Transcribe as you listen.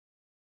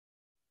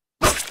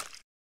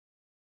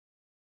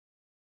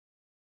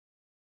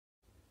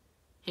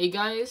Hey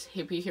guys,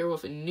 Hippie here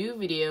with a new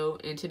video,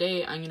 and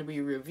today I'm going to be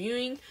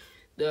reviewing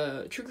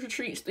the Trick or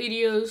Treat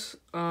Studios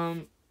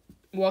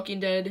Walking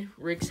Dead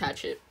Rick's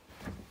Hatchet.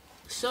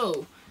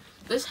 So,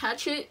 this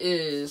hatchet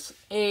is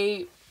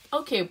a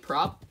okay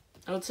prop,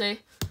 I would say.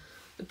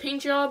 The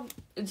paint job,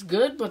 it's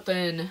good, but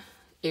then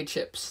it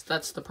chips.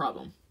 That's the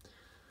problem.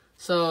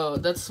 So,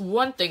 that's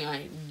one thing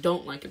I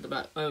don't like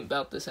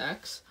about this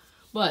axe.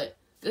 But,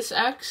 this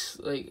axe,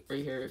 like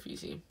right here if you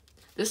see,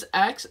 this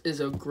axe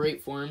is a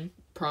great form.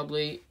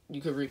 Probably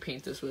you could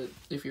repaint this with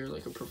if you're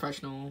like a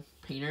professional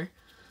painter.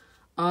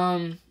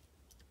 I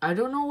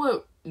don't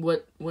know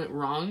what went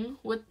wrong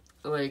with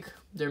like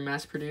their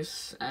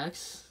mass-produced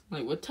axe.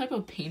 Like, what type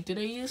of paint did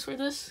they use for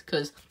this?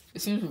 Because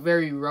it seems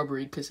very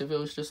rubbery. Because if it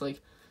was just like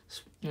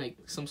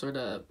some sort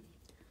of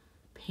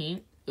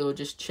paint, it would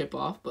just chip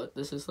off. But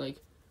this is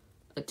like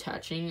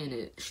attaching and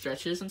it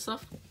stretches and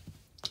stuff.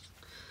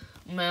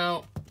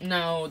 Now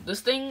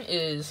this thing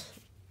is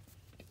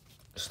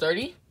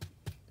sturdy.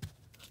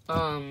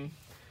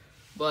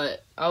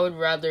 But I would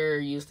rather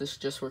use this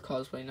just for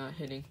cosplay, not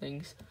hitting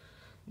things.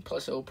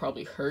 Plus, it will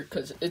probably hurt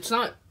because it's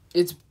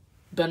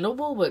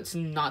bendable, but it's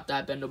not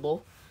that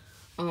bendable.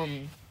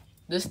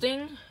 This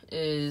thing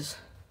is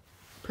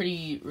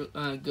pretty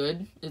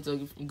good. It's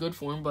a good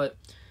form, but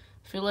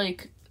I feel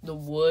like the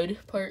wood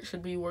part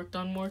should be worked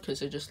on more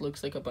because it just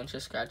looks like a bunch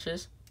of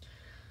scratches.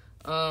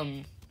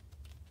 And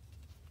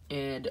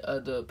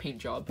the paint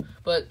job,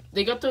 but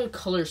they got the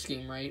color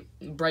scheme right,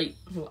 bright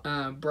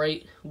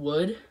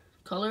wood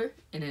color,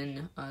 and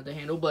then the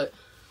handle. But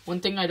one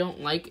thing I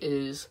don't like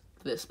is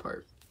this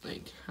part,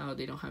 like how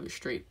they don't have it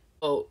straight.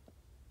 Oh,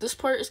 this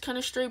part is kind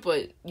of straight,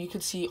 but you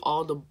can see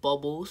all the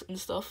bubbles and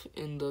stuff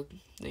in the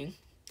thing.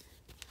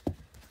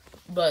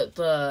 But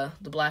the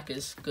black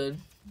is good,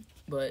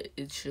 but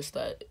it's just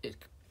that it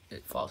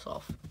falls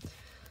off.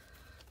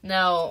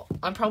 Now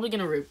I'm probably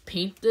gonna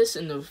repaint this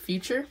in the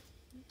future.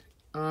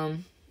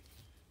 And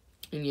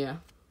yeah,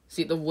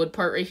 see the wood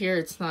part right here,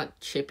 it's not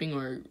chipping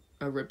or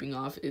ripping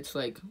off, it's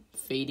like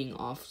fading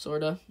off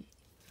sorta.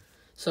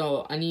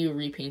 So I need to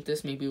repaint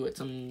this maybe with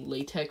some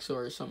latex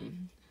or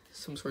some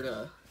sort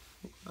of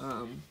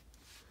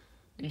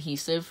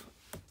adhesive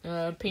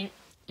paint.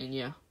 And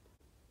yeah,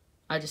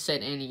 I just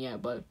said and yeah,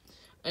 but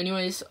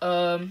anyways,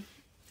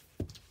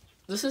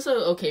 this is a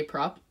okay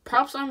prop.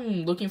 Props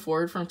I'm looking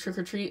forward from Trick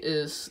or Treat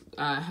is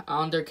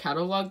on their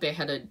catalog they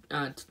had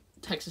a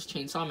Texas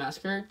Chainsaw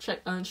Massacre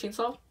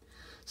chainsaw,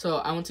 so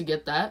I want to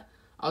get that.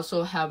 I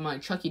also have my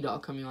Chucky doll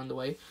coming on the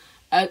way.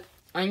 I'm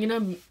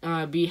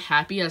gonna be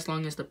happy as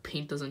long as the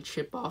paint doesn't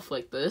chip off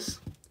like this,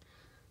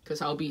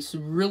 because I'll be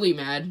really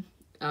mad.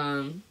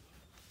 And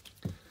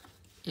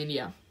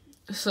yeah,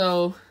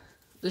 so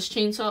this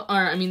chainsaw,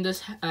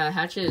 this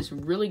hatchet is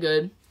really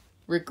good.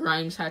 Rick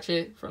Grimes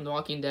hatchet from The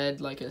Walking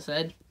Dead, like I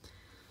said.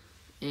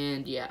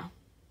 And yeah,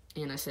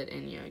 and I said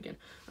and yeah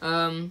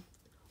again.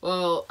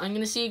 Well, I'm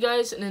gonna see you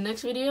guys in the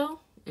next video,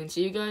 and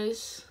see you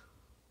guys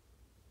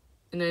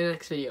in the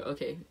next video.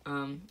 Okay,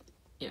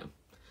 yeah.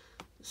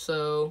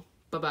 So,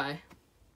 bye-bye.